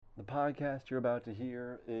The podcast you're about to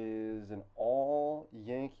hear is an all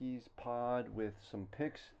Yankees pod with some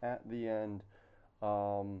picks at the end.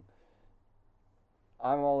 Um,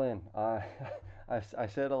 I'm all in. I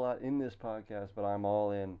said a lot in this podcast, but I'm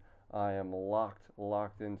all in. I am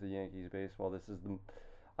locked into Yankees baseball.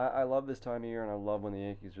 I love this time of year, and I love when the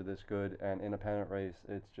Yankees are this good. And in a pennant race,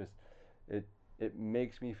 it it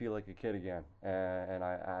makes me feel like a kid again, and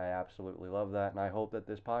I absolutely love that. And I hope that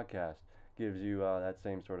this podcast gives you that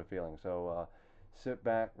same sort of feeling. So sit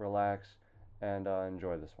back, relax, and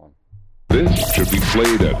enjoy this one. This should be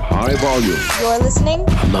played at high volume. You're listening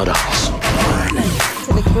to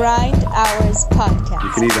the Grind Hours Podcast.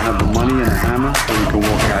 You can either have the money and a hammer, or you can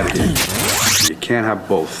walk out of here. You can't have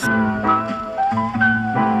both.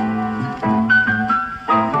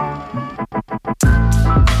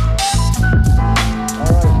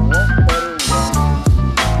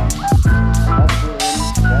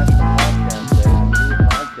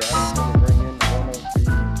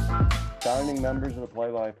 Members of the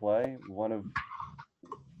play-by-play, one of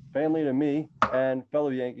family to me and fellow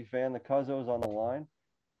Yankee fan, the Cuzzo's on the line.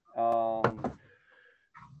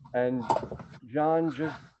 And John,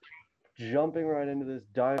 just jumping right into this,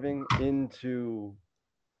 diving into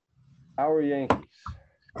our Yankees,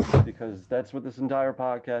 because that's what this entire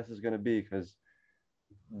podcast is going to be, because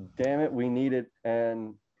damn it, we need it,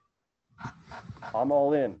 and I'm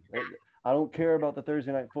all in. I don't care about the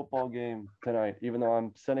Thursday night football game tonight, even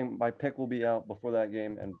though my pick will be out before that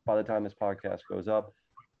game. And by the time this podcast goes up,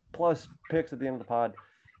 plus picks at the end of the pod,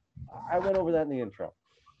 I went over that in the intro.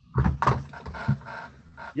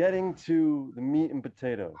 Getting to the meat and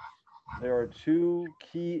potatoes, there are two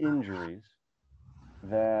key injuries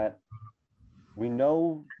that we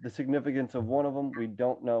know the significance of one of them. We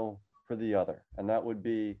don't know for the other. And that would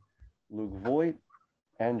be Luke Voit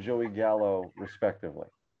and Joey Gallo, respectively.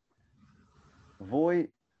 Voit,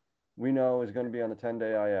 we know, is going to be on the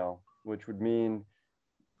 10-day IL, which would mean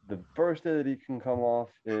the first day that he can come off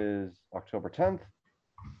is October 10th.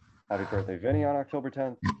 Happy birthday, Vinny, on October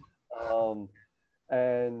 10th.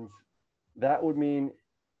 And that would mean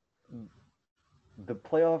the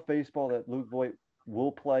playoff baseball that Luke Voit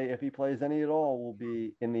will play, if he plays any at all, will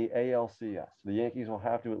be in the ALCS. The Yankees will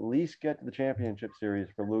have to at least get to the championship series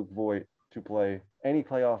for Luke Voit to play any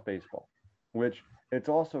playoff baseball, which it's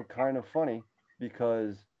also kind of funny.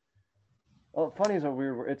 Because, well, funny is a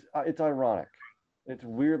weird word. It's ironic. It's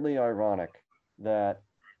weirdly ironic that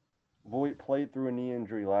Voit played through a knee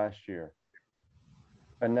injury last year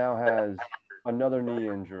and now has another knee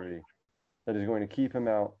injury that is going to keep him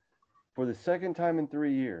out for the second time in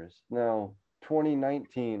 3 years. Now,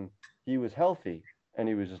 2019, he was healthy and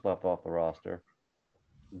he was just left off the roster.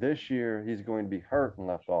 This year, he's going to be hurt and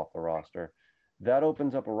left off the roster. That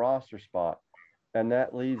opens up a roster spot. And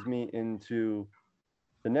that leads me into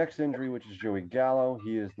the next injury, which is Joey Gallo.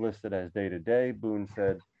 He is listed as day-to-day. Boone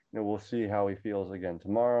said, we'll see how he feels again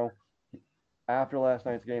tomorrow. After last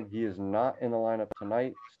night's game, he is not in the lineup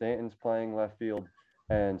tonight. Stanton's playing left field,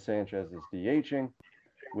 and Sanchez is DHing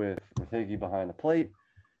with Higgy behind the plate.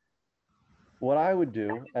 What I would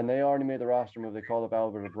do, and they already made the roster move, they called up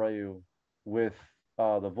Albert Abreu with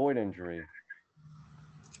the Voit injury.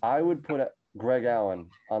 I would put Greg Allen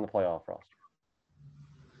on the playoff roster.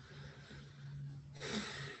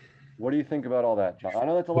 What do you think about all that, John? I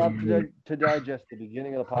know that's a lot to digest at the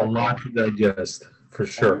beginning of the podcast. A lot to digest, for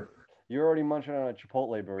sure. You're already munching on a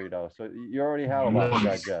Chipotle burrito, so you already have a lot to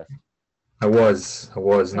digest. I was,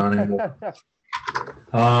 not anymore.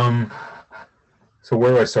 So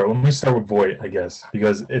where do I start? Let me start with Voit, I guess,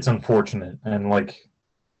 because it's unfortunate. And,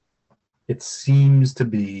 it seems to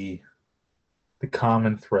be the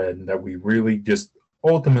common thread that we really just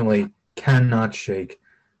ultimately cannot shake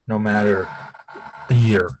no matter the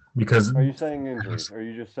year. Because are you saying injuries? Or are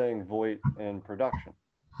you just saying Voit and production?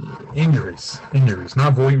 Injuries,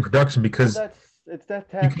 not Voit and production, because it's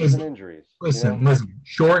that taxes and injuries. Listen,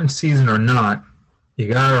 shortened season or not, you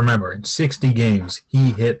gotta remember, in 60 games,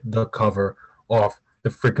 he hit the cover off the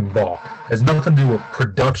freaking ball. It has nothing to do with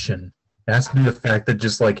production. It has to do with the fact that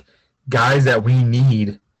just guys that we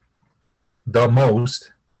need the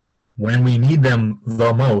most, when we need them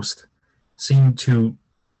the most, seem to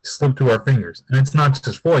slip through our fingers. And it's not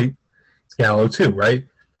just Voit, it's Gallo too, right?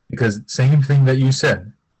 Because same thing that you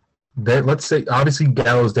said. That, let's say, obviously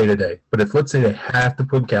Gallo's day-to-day, but if let's say they have to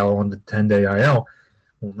put Gallo on the 10-day IL,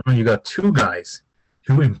 well, now you got two guys,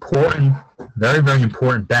 two important, very, very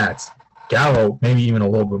important bats. Gallo, maybe even a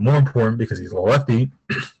little bit more important because he's a lefty.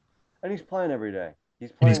 And he's playing every day.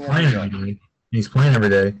 He's playing every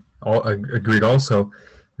day. Agreed also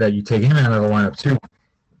that you take him out of the lineup too.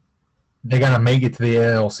 they got to make it to the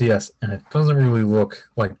ALCS, and it doesn't really look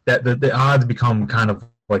like that. The odds become kind of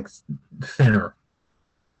like thinner,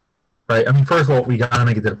 right? I mean, first of all, we got to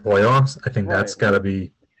make it to the playoffs. I think that's got to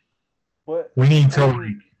be. But We need to,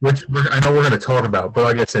 I know we're going to talk about, but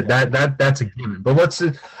like I said, that's a given. But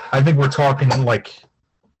I think we're talking like,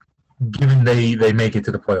 given they make it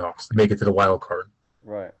to the playoffs, they make it to the wild card.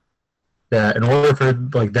 right. That in order for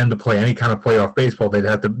like them to play any kind of playoff baseball, they'd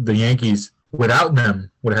have to, the Yankees without them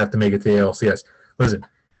would have to make it to the ALCS. Listen,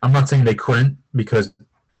 I'm not saying they couldn't, because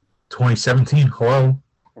 2017, hello,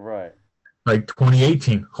 Right. like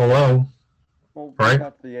 2018, hello, Well, Right. we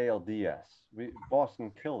got the ALDS.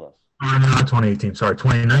 Boston killed us. not 2018, sorry,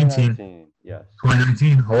 2019, 2019, yes.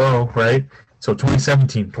 2019, hello, right? So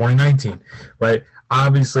 2017, 2019, right?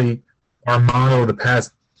 Obviously, our motto the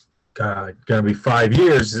past, going to be 5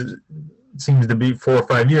 years, seems to be 4 or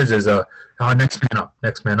 5 years, is next man up,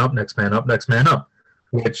 next man up, next man up, next man up,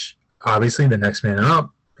 which obviously the next man up,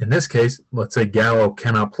 in this case, let's say Gallo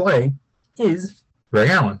cannot play, is Greg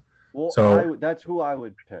Allen. Well, So- that's who I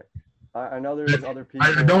would pick. I know there's other people.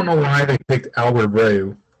 I don't know why they picked Albert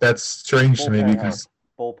Abreu. That's strange to me Bullpen because,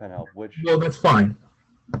 bullpen help, which well, that's fine.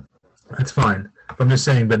 That's fine. I'm just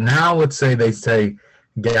saying, but now let's say they say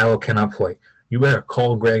Gallo cannot play. You better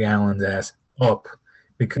call Greg Allen's ass up, Well,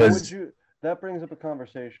 because that brings up a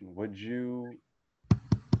conversation. Would you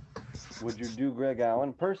do Greg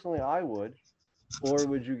Allen? Personally, I would. Or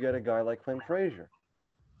would you get a guy like Clint Frazier,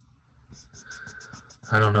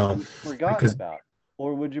 I don't know. who's forgotten Because- about?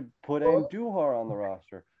 Or would you put Andujar on the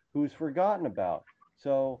roster, who's forgotten about?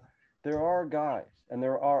 So there are guys and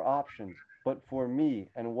there are options. But for me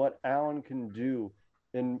and what Allen can do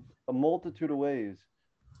in a multitude of ways,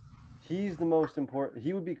 he's the most important.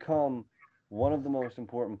 He would become one of the most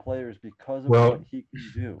important players because of Well- what he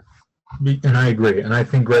can do. And I agree. And I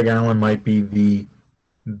think Greg Allen might be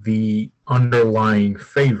the underlying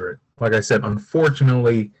favorite. Like I said,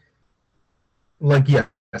 unfortunately, like, yes,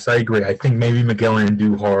 I agree. I think maybe Miguel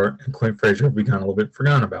Andujar and Clint Frazier have become a little bit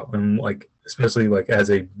forgotten about. And like, especially like as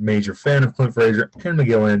a major fan of Clint Frazier and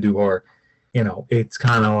Miguel Andujar, it's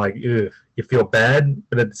kind of like, ugh, you feel bad,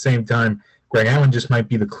 but at the same time, Greg Allen just might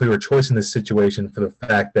be the clearer choice in this situation for the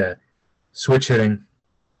fact that switch hitting,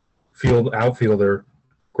 outfielder,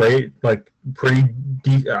 great, like pretty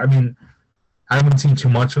deep. I mean, I haven't seen too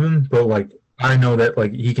much of him, but like I know that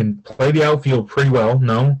like he can play the outfield pretty well,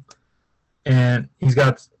 and he's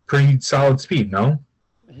got pretty solid speed, That's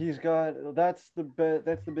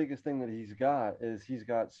the biggest thing that he's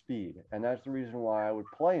got speed, and that's the reason why I would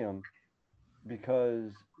play him,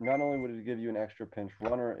 because not only would it give you an extra pinch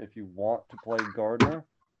runner if you want to play Gardner,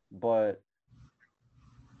 but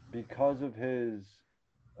because of his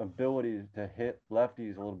ability to hit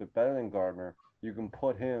lefties a little bit better than Gardner, you can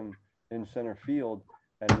put him in center field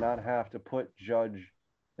and not have to put Judge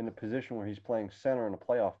in a position where he's playing center in a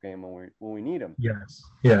playoff game when we need him. Yes.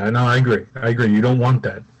 Yeah, no, I agree. You don't want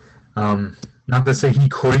that. Not to say he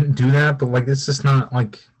couldn't do that, but like it's just not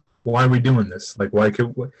like, why are we doing this? Like, why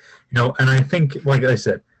could and I think, like I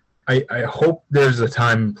said, I hope there's a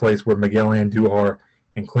time and place where Miguel Andujar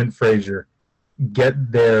and Clint Frazier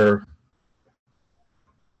get their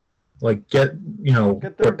Get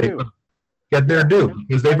their due. Get their due,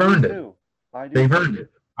 because they've earned it. They've earned it.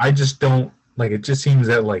 I just don't like. It just seems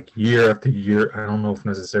that like year after year, I don't know if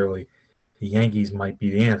necessarily the Yankees might be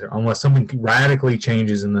the answer, unless something radically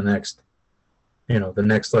changes in the next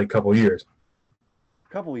like couple years.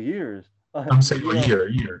 Couple of years. I'm saying a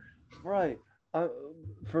year. Right.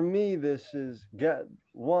 For me, this is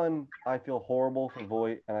I feel horrible for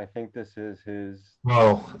Voit, and I think this is his.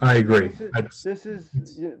 Well, I agree. This is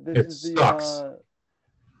sucks.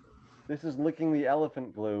 This is licking the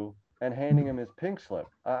elephant glue and handing him his pink slip.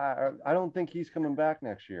 I don't think he's coming back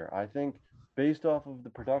next year. I think based off of the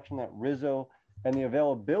production that Rizzo and the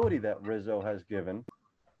availability that Rizzo has given,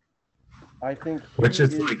 I think he is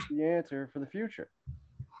the answer for the future.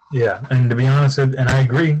 Yeah, and to be honest, and I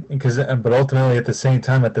agree, but ultimately at the same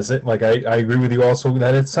time, I agree with you also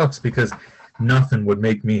that it sucks, because nothing would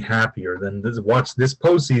make me happier than to watch this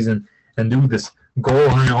postseason and do this goal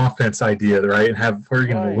line offense idea, right? And have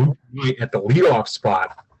friggin' Luke Voit at the leadoff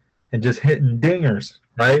spot and just hitting dingers,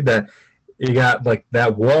 right? That you got like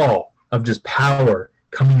that wall of just power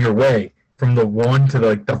coming your way from the 1 to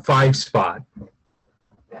like the 5 spot.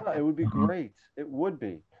 Yeah, it would be great. It would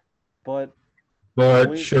be, but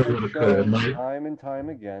sure could. Time and time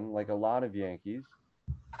again, like a lot of Yankees,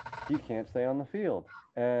 he can't stay on the field.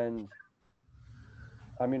 And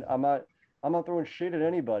I mean, I'm not throwing shade at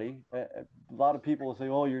anybody. A lot of people will say,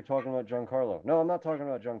 "Oh, you're talking about Giancarlo." No, I'm not talking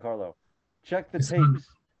about Giancarlo. Check the tapes.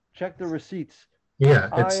 Check the receipts. Yeah,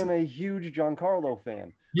 I am a huge Giancarlo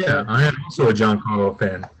fan. yeah. I am also a Giancarlo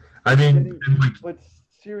fan. I mean, But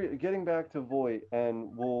serious, getting back to Voit,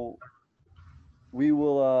 and we'll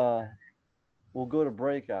go to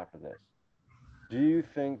break after this. Do you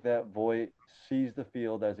think that Voit sees the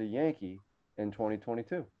field as a Yankee in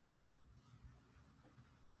 2022?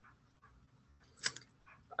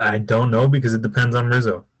 I don't know because it depends on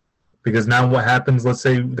Rizzo. Because now what happens? Let's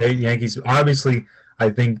say the Yankees. Obviously, I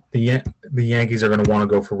think the Yankees are going to want to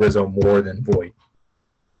go for Rizzo more than Voit.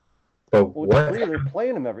 But Well, what? they're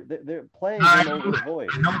playing him they're playing him over Voit.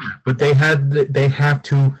 I know that, but they have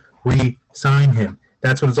to re-sign him.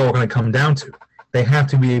 That's what it's all going to come down to. They have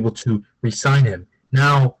to be able to re-sign him.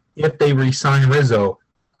 Now, if they re-sign Rizzo,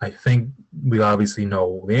 I think we obviously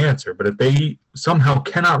know the answer. But if they somehow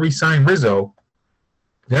cannot re-sign Rizzo,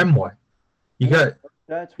 then what?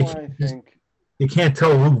 That's why I think you can't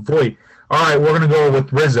tell Luke Voit, all right, we're going to go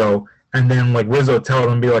with Rizzo, and then like Rizzo tell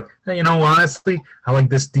him and be like, hey, honestly, I like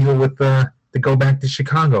this deal with to go back to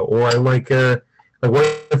Chicago, or I like what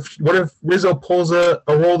if Rizzo pulls a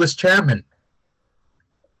Aroldis Chapman?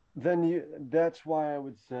 then that's why I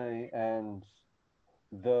would say, and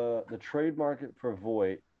the trade market for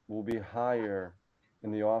Voit will be higher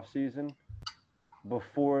in the offseason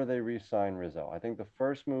before they re-sign Rizzo. I think the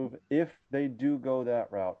first move, if they do go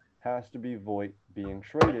that route, has to be Voit being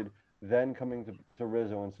traded, then coming to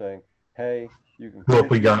Rizzo and saying, hey, you can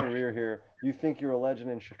finish your career here. You think you're a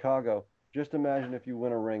legend in Chicago. Just imagine if you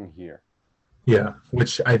win a ring here. Yeah,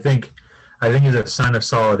 which I think is a sign of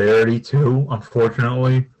solidarity too.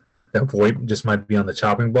 Unfortunately, that Voit just might be on the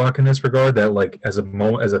chopping block in this regard. That like as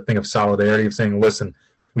a thing of solidarity of saying, listen,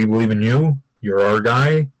 we believe in you. You're our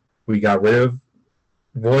guy. We got rid of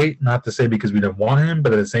Voit, not to say because we didn't want him,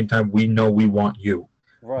 but at the same time, we know we want you.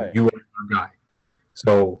 Right. You are our guy.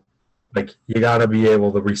 So, like, you got to be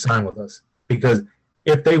able to re-sign with us. Because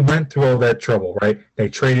if they went through all that trouble, right, they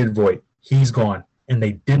traded Voit, he's gone, and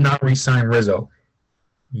they did not re-sign Rizzo,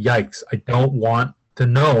 yikes. I don't want to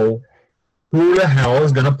know who the hell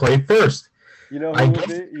is going to play first. You know who it would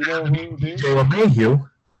be? You know who it would be? LeMahieu.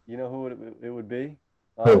 You know who it would be?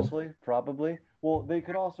 Honestly, probably. Well, they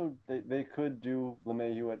could also they could do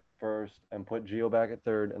LeMahieu at first and put Gio back at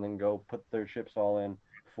third, and then go put their chips all in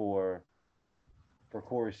for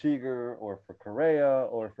Corey Seager or for Correa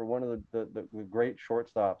or for one of the great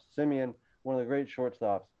shortstops, Simeon, one of the great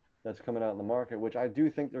shortstops that's coming out in the market, which I do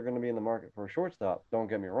think they're going to be in the market for a shortstop. Don't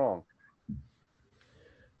get me wrong.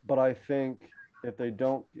 But I think if they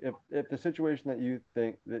don't, if the situation that you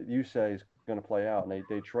think that you say is going to play out, and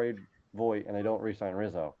they trade Voit and they don't re-sign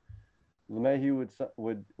Rizzo, LeMahieu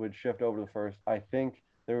would shift over to the first. I think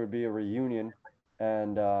there would be a reunion,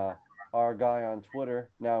 and our guy on Twitter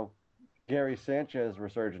now, Gary Sanchez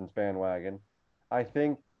resurgence bandwagon. I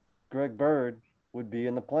think Greg Bird would be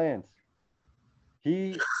in the plans.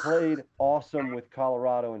 He played awesome with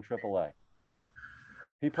Colorado in AAA.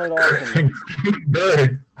 He played awesome.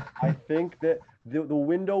 Bird. I think that the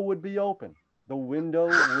window would be open. The window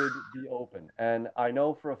would be open. And I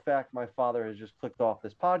know for a fact my father has just clicked off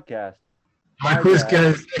this podcast. I was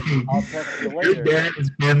going to say, I'll text you later.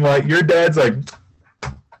 Your dad's like,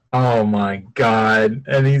 oh my God.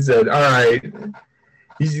 And he said, all right,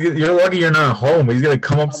 you're lucky you're not home. He's going to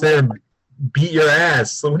come upstairs and beat your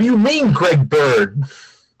ass. So what do you mean, Greg Bird?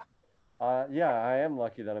 Yeah, I am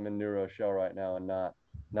lucky that I'm in Neuro Show right now and not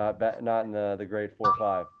in the grade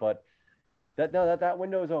 4-5. But that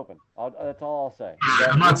window is open. That's all I'll say.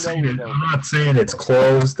 I'm not saying it's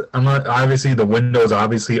closed. Obviously the window's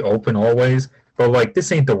obviously open always. But like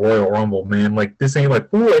this ain't the Royal Rumble, man. Like this ain't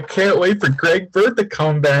like, ooh, I can't wait for Greg Bird to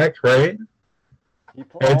come back, right? All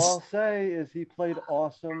I'll say is he played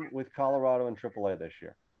awesome with Colorado in AAA this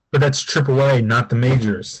year. But that's AAA, not the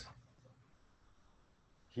majors.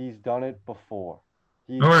 He's done it before.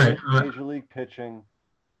 He's all right. Major league pitching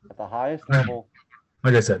at the highest level.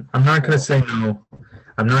 Like I said, I'm not going to say no.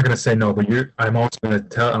 I'm not going to say no, but I'm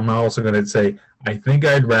also going to say I think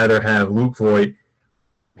I'd rather have Luke Voit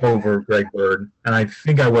over Greg Bird, and I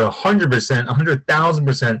think I would 100%,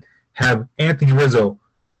 100,000% have Anthony Rizzo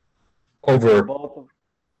over both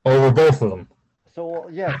of them. So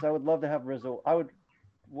yes, I would love to have Rizzo. I would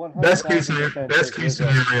 100%. Best case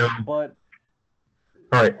scenario. But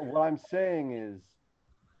all right, what I'm saying is,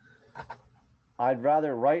 I'd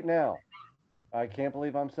rather right now. I can't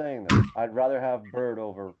believe I'm saying this. I'd rather have Bird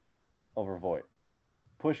over Voit.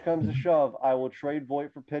 Push comes to shove, I will trade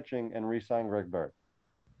Voit for pitching and re-sign Greg Bird.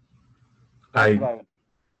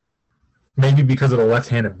 Maybe because of the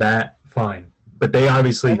left-handed bat, fine. But they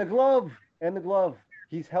obviously and the glove.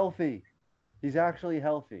 He's healthy. He's actually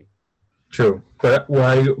healthy. True. But what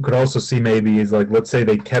I could also see maybe is like, let's say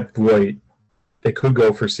they kept Voit, they could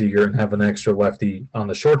go for Seager and have an extra lefty on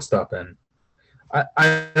the shortstop end.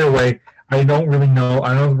 Either way, I don't really know.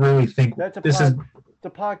 I don't really think It's a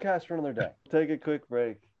podcast for another day. Take a quick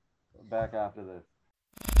break. Back after this.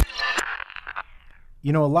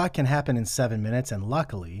 You know, a lot can happen in 7 minutes, and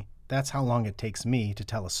luckily, that's how long it takes me to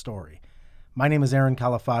tell a story. My name is Aaron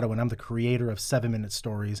Califato, and I'm the creator of 7-Minute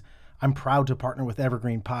Stories. I'm proud to partner with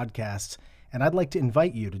Evergreen Podcasts, and I'd like to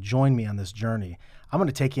invite you to join me on this journey. I'm going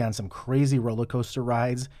to take you on some crazy roller coaster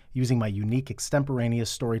rides using my unique extemporaneous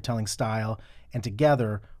storytelling style, and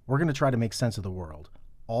together, we're going to try to make sense of the world,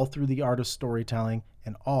 all through the art of storytelling,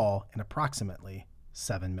 and all in approximately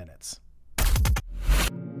 7 minutes.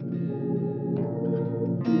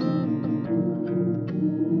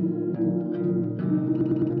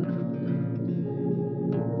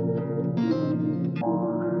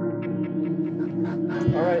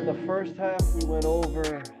 All right, in the first half, we went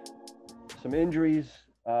over some injuries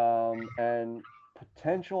and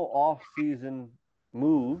potential off-season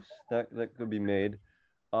moves that could be made.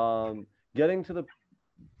 Getting to the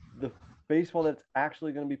baseball that's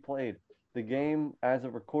actually going to be played. The game, as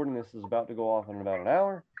of recording this, is about to go off in about an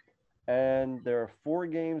hour, and there are 4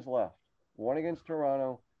 games left. 1 against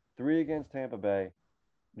Toronto, 3 against Tampa Bay.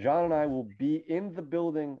 John and I will be in the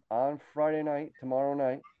building on Friday night, tomorrow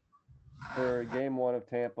night, for game 1 of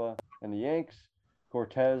Tampa and the Yanks.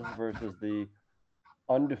 Cortez versus the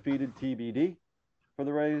undefeated TBD for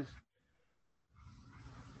the Rays.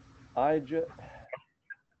 I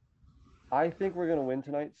think we're going to win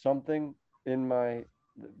tonight. Something in my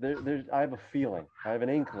I have a feeling. I have an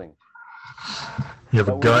inkling. You have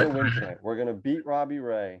a gut. We're going to win tonight. We're going to beat Robbie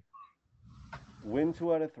Ray. Win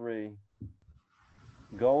 2 out of 3.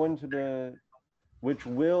 Go into which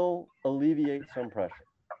will alleviate some pressure.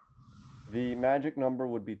 The magic number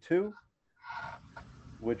would be 2,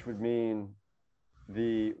 which would mean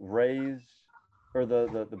the Rays or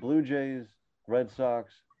the Blue Jays, Red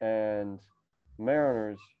Sox, and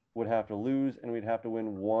Mariners would have to lose, and we'd have to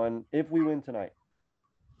win 1 if we win tonight.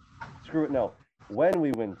 Screw it, no. When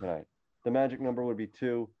we win tonight, the magic number would be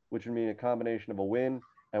 2, which would mean a combination of a win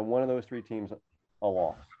and one of those 3 teams a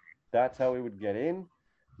loss. That's how we would get in.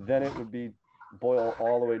 Then it would be boil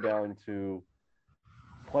all the way down to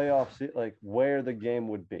playoffs, like where the game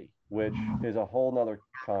would be, which is a whole nother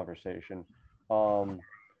conversation.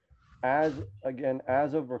 As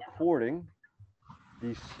of recording,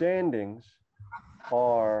 the standings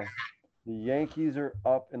are the Yankees are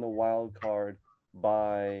up in the wild card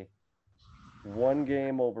by 1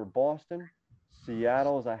 game over Boston.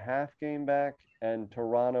 Seattle is a half game back, and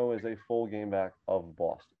Toronto is a full game back of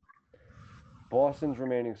Boston. Boston's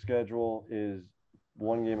remaining schedule is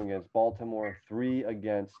 1 game against Baltimore, 3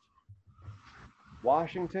 against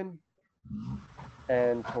Washington,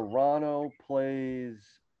 and Toronto plays,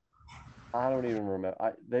 I don't even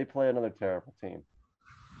remember. They play another terrible team.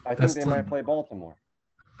 I think they might play Baltimore.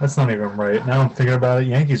 That's not even right. Now I'm thinking about it.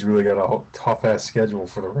 Yankees really got a tough-ass schedule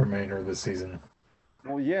for the remainder of the season.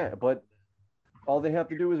 Well, yeah, but all they have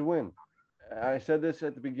to do is win. I said this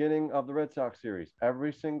at the beginning of the Red Sox series.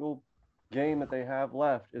 Every single game that they have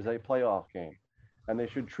left is a playoff game, and they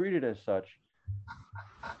should treat it as such.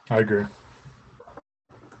 I agree.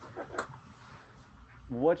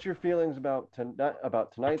 What's your feelings about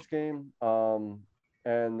tonight's game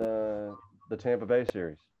and the Tampa Bay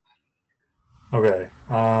series? Okay.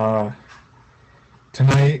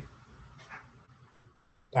 Tonight,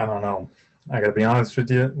 I don't know. I got to be honest with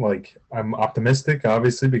you. Like, I'm optimistic,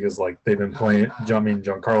 obviously, because, like, they've been playing.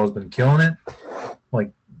 Giancarlo's been killing it.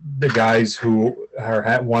 Like, the guys who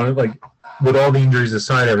are wanted, like, with all the injuries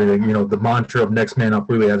aside, everything, you know, the mantra of next man up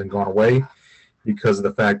really hasn't gone away because of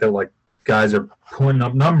the fact that, like, guys are putting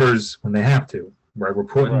up numbers when they have to, right? We're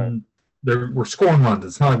scoring runs.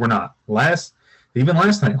 It's not like we're not. Even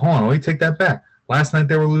last night, hold on, let me take that back. Last night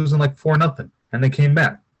they were losing like 4-0, and they came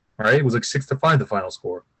back. All right, it was like 6-5 the final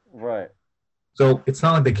score. Right. So it's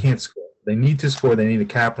not like they can't score. They need to score. They need to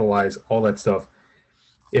capitalize. All that stuff.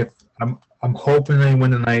 If I'm hoping they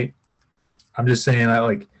win tonight. I'm just saying that,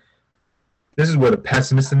 like, this is where the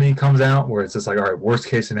pessimist in me comes out, where it's just like, all right, worst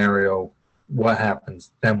case scenario, what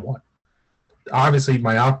happens? Then what? Obviously,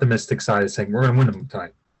 my optimistic side is saying we're going to win them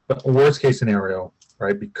tonight. But worst case scenario,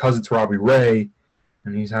 right, because it's Robbie Ray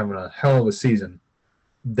and he's having a hell of a season,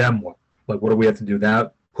 then what? Like, what do we have to do?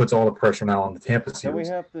 That puts all the pressure now on the Tampa series.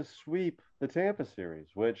 Then we have to sweep the Tampa series,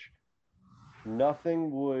 which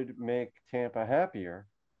nothing would make Tampa happier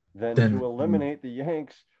than to eliminate the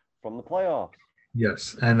Yanks from the playoffs.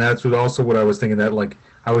 Yes, and that's what I was thinking. That, like,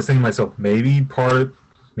 I was thinking to myself, maybe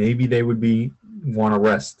they would want to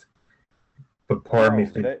rest but part of me No,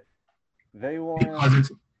 thinks they want.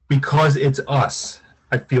 because it's us.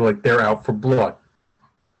 I feel like they're out for blood.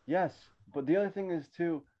 Yes, but the other thing is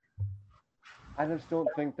too. I just don't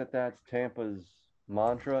think that that's Tampa's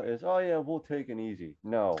mantra. Is oh yeah, we'll take it easy.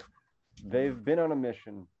 No, they've been on a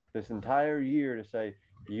mission this entire year to say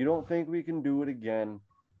you don't think we can do it again.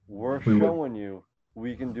 We're showing you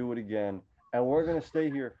we can do it again, and we're going to stay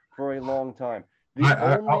here for a long time.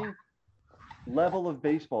 The only level of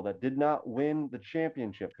baseball that did not win the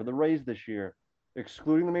championship for the Rays this year,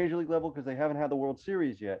 excluding the Major League level because they haven't had the World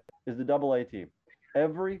Series yet, is the AA team.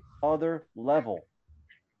 Every other level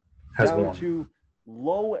Has down won. to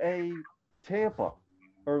low A Tampa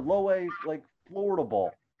or low A like Florida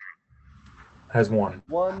ball Has won.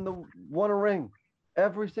 won a ring.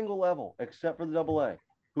 Every single level except for the AA,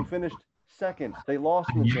 who finished second. They lost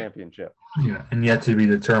in the championship. Yeah, and yet to be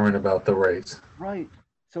determined about the Rays. Right.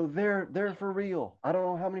 So they're for real. I don't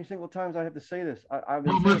know how many single times I have to say this. I've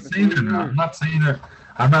No, been I'm not saying saying it for 3 they're not. years.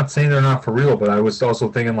 I'm not saying they're not for real, but I was also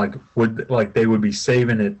thinking like they would be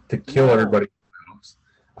saving it to kill No. everybody else.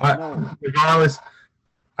 No. Regardless,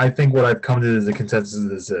 I think what I've come to as a consensus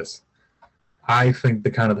is this. I think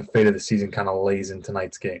the fate of the season kind of lays in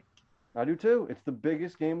tonight's game. I do too. It's the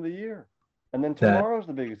biggest game of the year. And then That- tomorrow's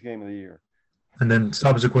the biggest game of the year. And then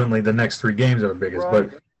subsequently, the next 3 games are the biggest. Right.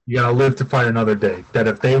 But you got to live to fight another day. That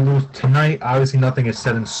if they lose tonight, obviously nothing is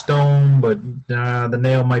set in stone, but the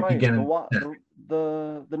nail might be Right. getting.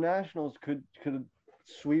 The Nationals could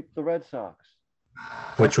sweep the Red Sox.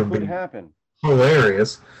 Which That would could be happen.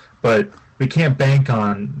 hilarious, but we can't bank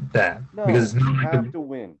on that No, because it's you not have to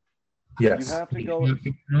win. yes. you have to go- You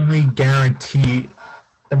can only guarantee.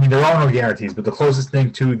 I mean, there are no guarantees, but the closest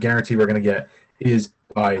thing to a guarantee we're going to get is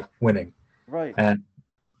by winning, Right. and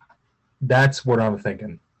that's what I'm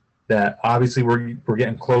thinking. That obviously we're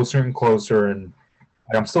getting closer and closer, and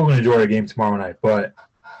I'm still going to enjoy the game tomorrow night, but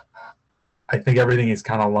I think everything is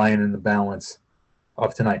kind of lying in the balance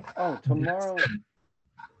of tonight. Oh, tomorrow.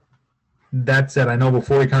 That said, I know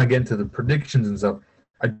before we kind of get into the predictions and stuff,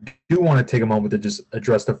 I do want to take a moment to just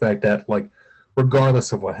address the fact that, like,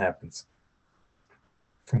 regardless of what happens,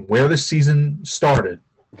 from where the season started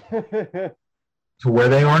to where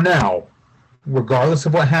they are now, regardless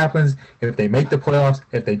of what happens, if they make the playoffs,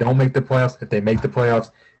 if they don't make the playoffs, if they make the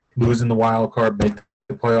playoffs, losing the wild card, make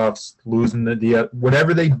the playoffs, losing the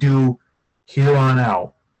whatever they do here on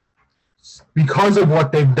out, because of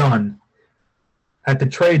what they've done at the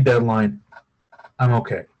trade deadline, I'm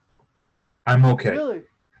okay. I'm okay. Really?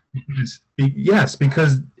 Yes,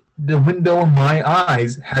 because the window in my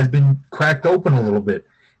eyes has been cracked open a little bit.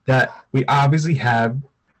 That we obviously have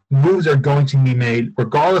moves are going to be made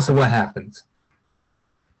regardless of what happens.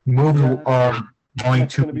 Moves Yeah, are going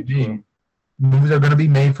that's to gonna be be true. made. Moves are going to be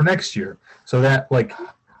made for next year. So that, like,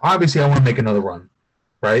 obviously I want to make another run,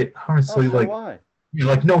 right? Oh, Obviously, so like, why? you're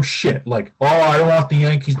like, no shit. Like, oh, I don't want the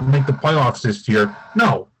Yankees to make the playoffs this year.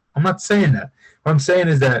 No, I'm not saying that. What I'm saying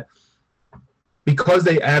is that because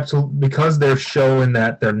they're showing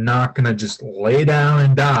that they're not going to just lay down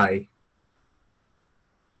and die,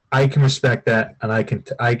 I can respect that, and I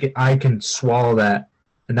can swallow that,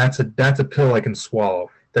 and that's a pill I can swallow.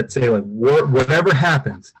 That say, like, whatever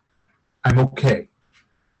happens, I'm okay.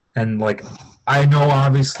 And, like, I know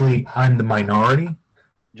obviously I'm the minority.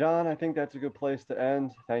 John, I think that's a good place to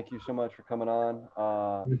end. Thank you so much for coming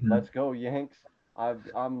on. Let's go, Yanks.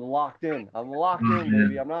 I'm locked in. I'm locked in,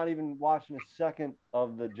 baby. I'm not even watching a second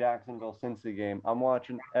of the Jacksonville-Cincy game. I'm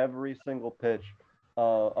watching every single pitch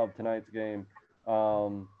of tonight's game.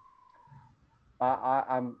 I'm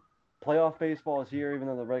playoff baseball is here, even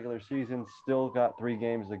though the regular season still got 3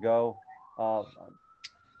 games to go.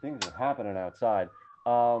 Things are happening outside.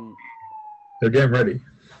 They're getting ready.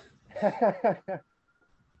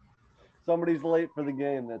 Somebody's late for the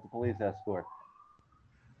game that the police escort.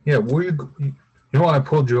 Yeah, you know why I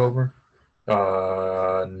pulled you over?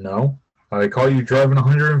 No. I caught you driving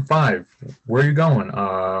 105. Where are you going?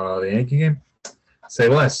 The Yankee game? Say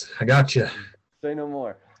less. I got you. Say no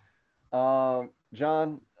more.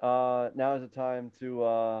 John, now is the time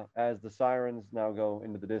to, as the sirens now go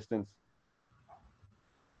into the distance,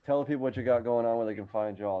 tell the people what you got going on, where they can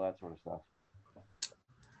find you, all that sort of stuff.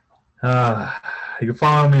 You can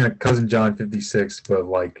follow me at Cousin John 56, but,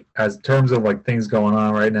 like, as in terms of, like, things going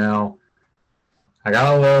on right now, I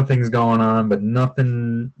got a lot of things going on, but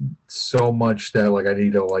nothing so much that, like, I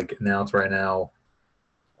need to, like, announce right now.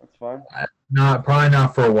 That's fine. Probably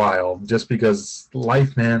not for a while, just because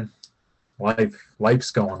life, man. Life's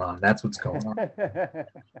going on. That's what's going on.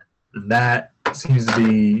 And that seems to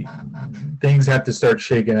be, things have to start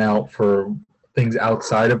shaking out for things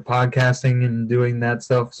outside of podcasting and doing that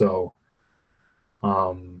stuff. So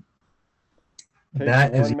Takes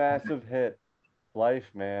That one is, massive hit. Life,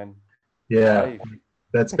 man. yeah, Life.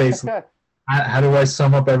 that's basically, how do I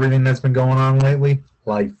sum up everything that's been going on lately?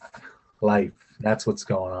 Life. That's what's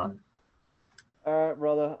going on. All right,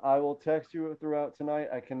 brother. I will text you throughout tonight.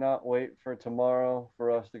 I cannot wait for tomorrow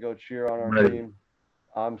for us to go cheer on our Ready. team.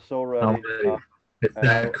 I'm so I'm ready. ready. It's and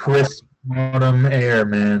that crisp autumn air,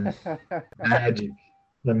 man. Magic.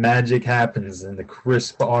 The magic happens in the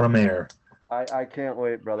crisp autumn air. I can't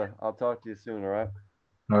wait, brother. I'll talk to you soon, all right?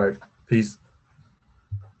 All right. Peace.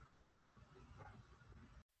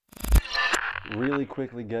 Really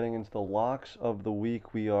quickly getting into the locks of the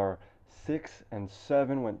week. We are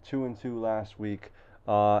 6-7, went 2-2 last week,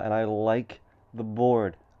 and I like the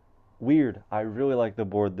board. Weird. I really like the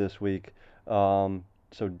board this week.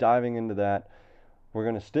 So diving into that, we're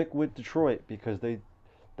gonna stick with Detroit because they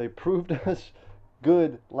proved us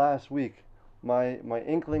good last week. My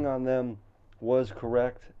inkling on them was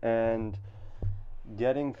correct, and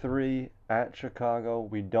getting 3 at Chicago.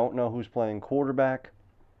 We don't know who's playing quarterback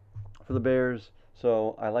for the Bears,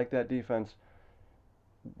 so I like that defense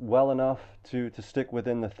well enough to stick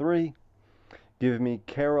within the 3. Give me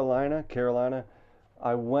Carolina.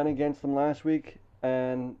 I went against them last week,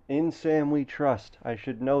 and in Sam we trust. I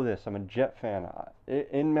should know this. I'm a Jet fan.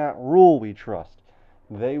 In Matt Rule we trust.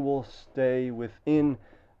 They will stay within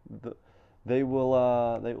the. They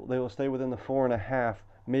will stay within the 4.5.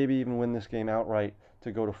 Maybe even win this game outright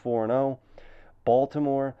to go to 4-0.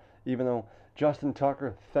 Baltimore, even though Justin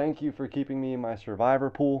Tucker, thank you for keeping me in my survivor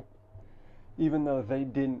pool. Even though they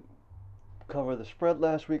didn't cover the spread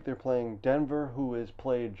last week, they're playing Denver, who has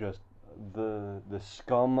played just the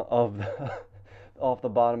scum of the off the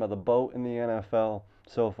bottom of the boat in the NFL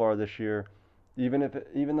so far this year. Even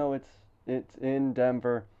though it's in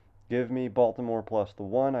Denver, give me Baltimore plus the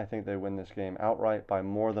 1. I think they win this game outright by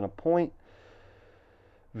more than a point.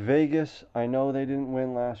 Vegas, I know they didn't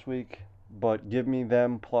win last week, but give me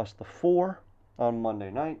them plus the 4 on Monday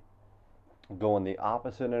night. Going the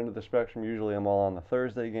opposite end of the spectrum. Usually I'm all on the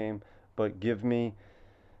Thursday game, but give me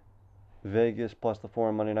Vegas plus the 4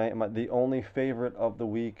 on Monday night. The only favorite of the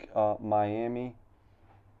week, Miami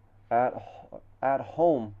at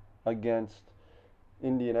home against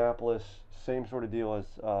Indianapolis. Same sort of deal as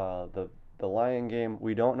the Lion game.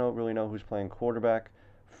 We don't really know who's playing quarterback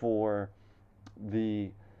for the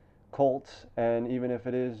Colts, and even if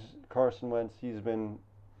it is Carson Wentz, he's been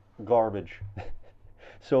garbage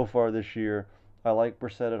so far this year. I like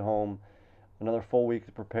Brissett at home. Another full week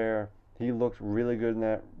to prepare. He looked really good in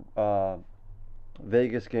that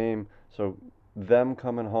Vegas game. So them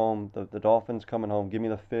coming home, the Dolphins coming home, give me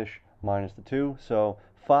the fish minus the 2. So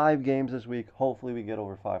 5 games this week. Hopefully we get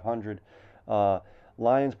over 500.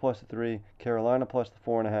 Lions plus the 3, Carolina plus the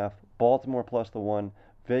 4.5, Baltimore plus the 1,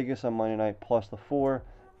 Vegas on Monday night plus the 4,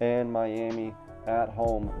 and Miami at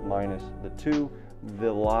home minus the 2.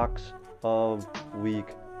 The locks of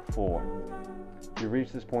week 4. If you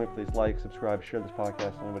reach this point, please like, subscribe, share this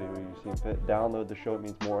podcast to anybody who you see fit. Download the show. It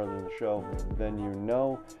means more than the show than you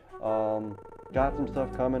know. Got some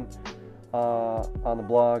stuff coming on the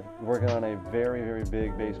blog. Working on a very, very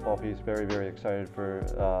big baseball piece. Very, very excited for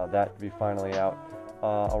that to be finally out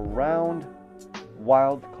around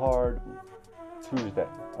Wild Card Tuesday.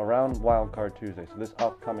 So this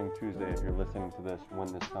upcoming Tuesday, if you're listening to this when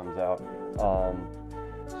this comes out.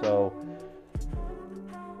 So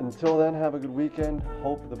until then, have a good weekend.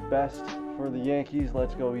 Hope the best for the Yankees.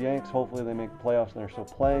 Let's go Yanks. Hopefully they make the playoffs and they're still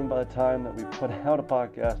playing by the time that we put out a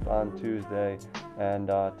podcast on Tuesday. And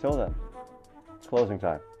till then, it's closing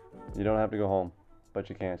time. You don't have to go home, but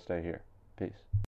you can't stay here. Peace.